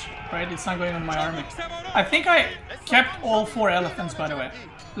damage, right? It's not going on my army. I think I kept all 4 elephants, by the way.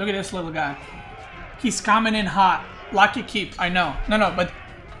 Look at this little guy. He's coming in hot. Lucky keep, I know. No, but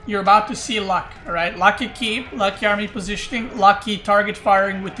you're about to see luck, alright? Lucky keep, lucky army positioning, lucky target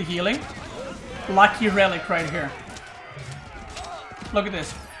firing with the healing. Lucky relic right here. Look at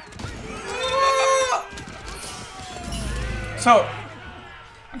this. So,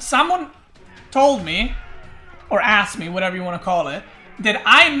 someone told me, or asked me, whatever you want to call it, that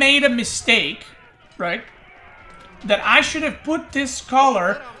I made a mistake, right? That I should have put this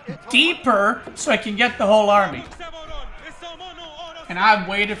scholar deeper so I can get the whole army. And I've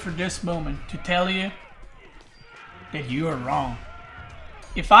waited for this moment to tell you that you are wrong.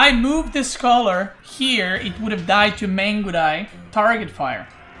 If I moved this scholar here, it would have died to Mangudai target fire.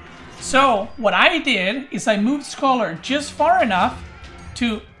 So, what I did is I moved Scholar just far enough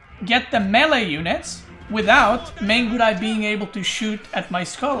to get the melee units without Mangudai being able to shoot at my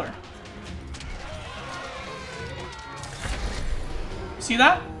Scholar. See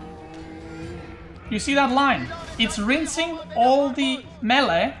that? You see that line? It's rinsing all the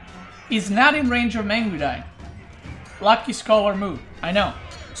melee, is not in range of Mangudai. Lucky Scholar move, I know.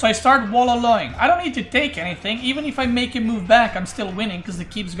 So I start wallowing. I don't need to take anything. Even if I make him move back, I'm still winning because the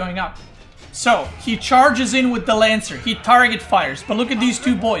keep's going up. So, he charges in with the Lancer. He target fires. But look at these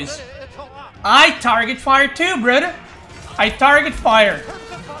 2 boys. I target fire too, brother. I target fire.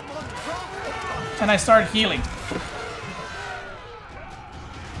 And I start healing.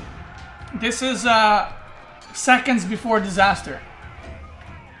 This is seconds before disaster.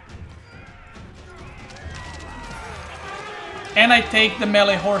 And I take the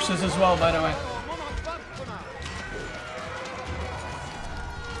melee horses as well, by the way.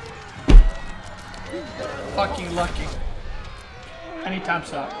 Fucking lucky. Anytime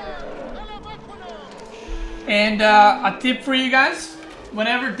so. And a tip for you guys.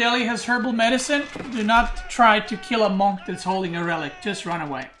 Whenever Delhi has herbal medicine, do not try to kill a monk that's holding a relic. Just run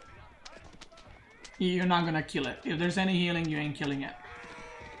away. You're not gonna kill it. If there's any healing, you ain't killing it.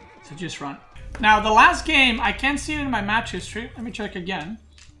 So just run. Now, the last game, I can't see it in my match history. Let me check again.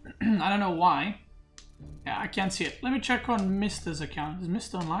 I don't know why. Yeah, I can't see it. Let me check on Mista's account. Is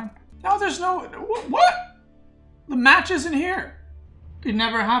Mista online? No, there's no... What? The match isn't here. It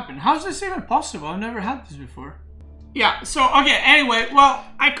never happened. How's this even possible? I've never had this before. Yeah, so, okay, anyway. Well,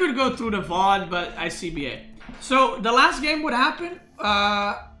 I could go through the VOD, but I CBA. So, the last game would happen.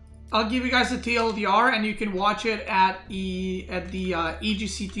 I'll give you guys a TLDR, and you can watch it at the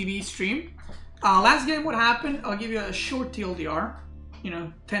EGC TV stream. Last game what happened, I'll give you a short TLDR, you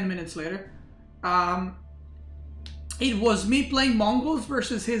know, 10 minutes later. It was me playing Mongols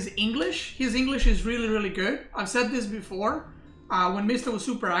versus his English. His English is really, really good. I've said this before. When Mista was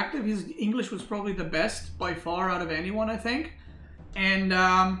super active, his English was probably the best by far out of anyone, I think. And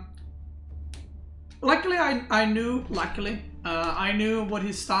luckily, I knew what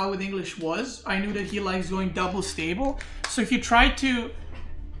his style with English was. I knew that he likes going double stable. So if you try to...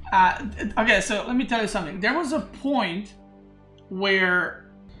 okay, so let me tell you something. There was a point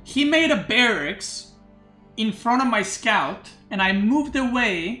where he made a barracks in front of my scout and I moved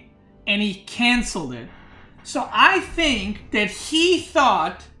away and he canceled it. So I think that he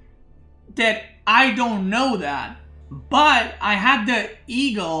thought that I don't know that, but I had the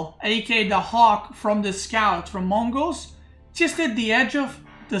eagle, aka the hawk from the scout from Mongols, just at the edge of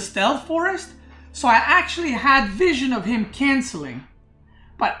the stealth forest. So I actually had vision of him canceling,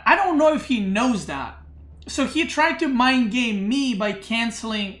 but I don't know if he knows that. So he tried to mind game me by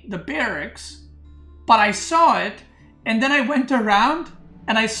canceling the barracks, but I saw it, and then I went around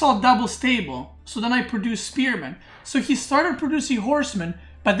and I saw double stable. So then I produced spearmen. So he started producing horsemen,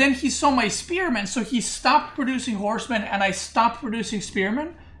 but then he saw my spearmen, so he stopped producing horsemen and I stopped producing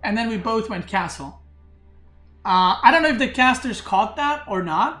spearmen, and then we both went castle. I don't know if the casters caught that or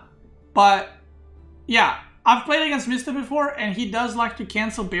not, but yeah, I've played against Mista before, and he does like to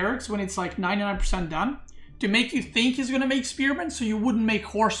cancel barracks when it's like 99% done, to make you think he's gonna make spearmen, so you wouldn't make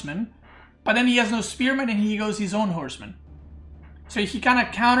horsemen, but then he has no spearmen and he goes his own horsemen. So he kind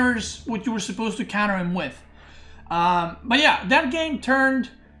of counters what you were supposed to counter him with. But yeah, that game turned...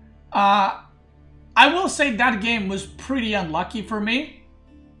 I will say that game was pretty unlucky for me.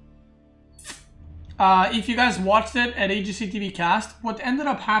 If you guys watched it at AGC TV Cast, what ended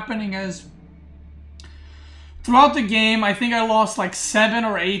up happening is... throughout the game, I think I lost like 7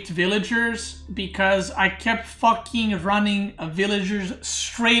 or 8 villagers because I kept fucking running villagers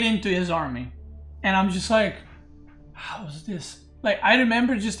straight into his army. And I'm just like, how is this? Like, I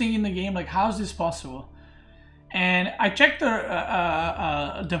remember just thinking in the game, like, how is this possible? And I checked the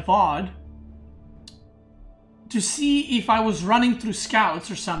VOD to see if I was running through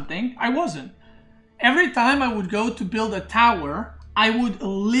scouts or something. I wasn't. Every time I would go to build a tower, I would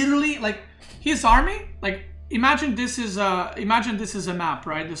literally, like, his army, like, imagine this is a map,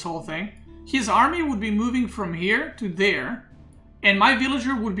 right? This whole thing. His army would be moving from here to there, and my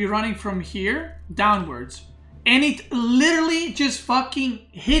villager would be running from here downwards. And it literally just fucking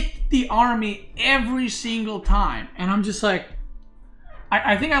hit the army every single time. And I'm just like,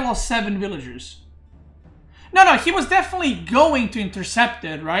 I think I lost 7 villagers. No, he was definitely going to intercept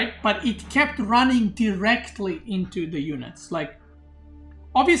it, right? But it kept running directly into the units. Like,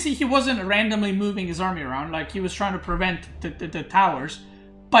 obviously he wasn't randomly moving his army around, like he was trying to prevent the towers.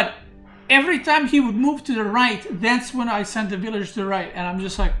 But every time he would move to the right, that's when I sent the villagers to the right. And I'm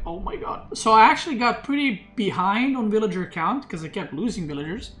just like, oh my god. So I actually got pretty behind on villager count because I kept losing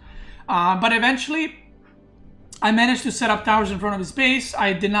villagers. But eventually, I managed to set up towers in front of his base.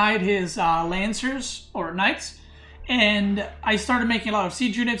 I denied his lancers or knights. And I started making a lot of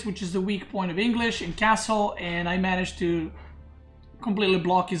siege units, which is the weak point of English in castle. And I managed to completely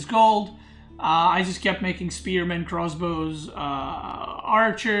block his gold. I just kept making spearmen, crossbows,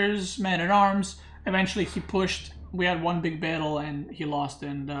 archers, men-at-arms. Eventually he pushed. We had one big battle and he lost,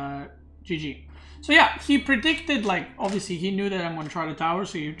 and GG. So yeah, he predicted, like, obviously he knew that I'm going to try the tower,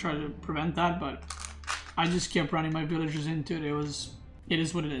 so he tried to prevent that, but I just kept running my villagers into it. It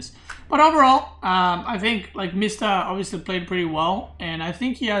is what it is. But overall, I think, like, Mista obviously played pretty well, and I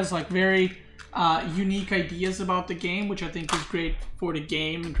think he has, like, very... unique ideas about the game, which I think is great for the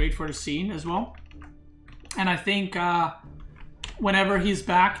game and great for the scene as well. And I think whenever he's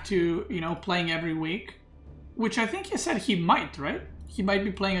back to, you know, playing every week, which I think he said he might, right? He might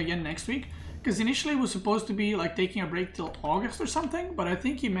be playing again next week, because initially it was supposed to be like taking a break till August or something, but I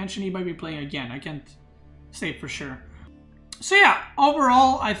think he mentioned he might be playing again. I can't say for sure. So yeah,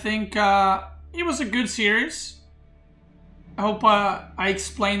 overall I think it was a good series. I hope I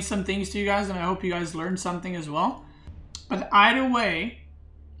explained some things to you guys, and I hope you guys learned something as well. But either way,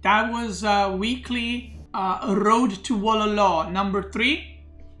 that was weekly Road to Wololo number 3.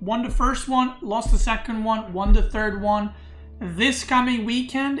 Won the first one, lost the second one, won the third one. This coming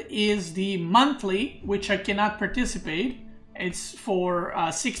weekend is the monthly, which I cannot participate. It's for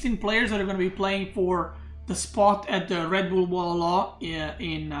 16 players that are going to be playing for the spot at the Red Bull Wololo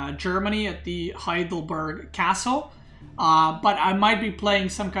in Germany at the Heidelberg Castle. But I might be playing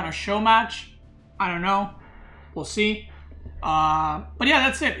some kind of show match. I don't know. We'll see. But yeah,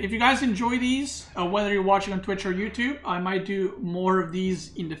 that's it. If you guys enjoy these, whether you're watching on Twitch or YouTube, I might do more of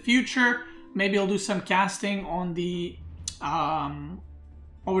these in the future. Maybe I'll do some casting on the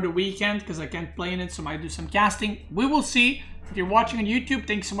over the weekend because I can't play in it, so I might do some casting. We will see. If you're watching on YouTube,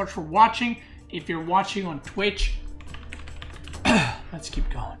 thanks so much for watching. If you're watching on Twitch, let's keep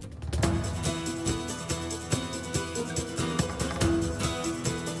going.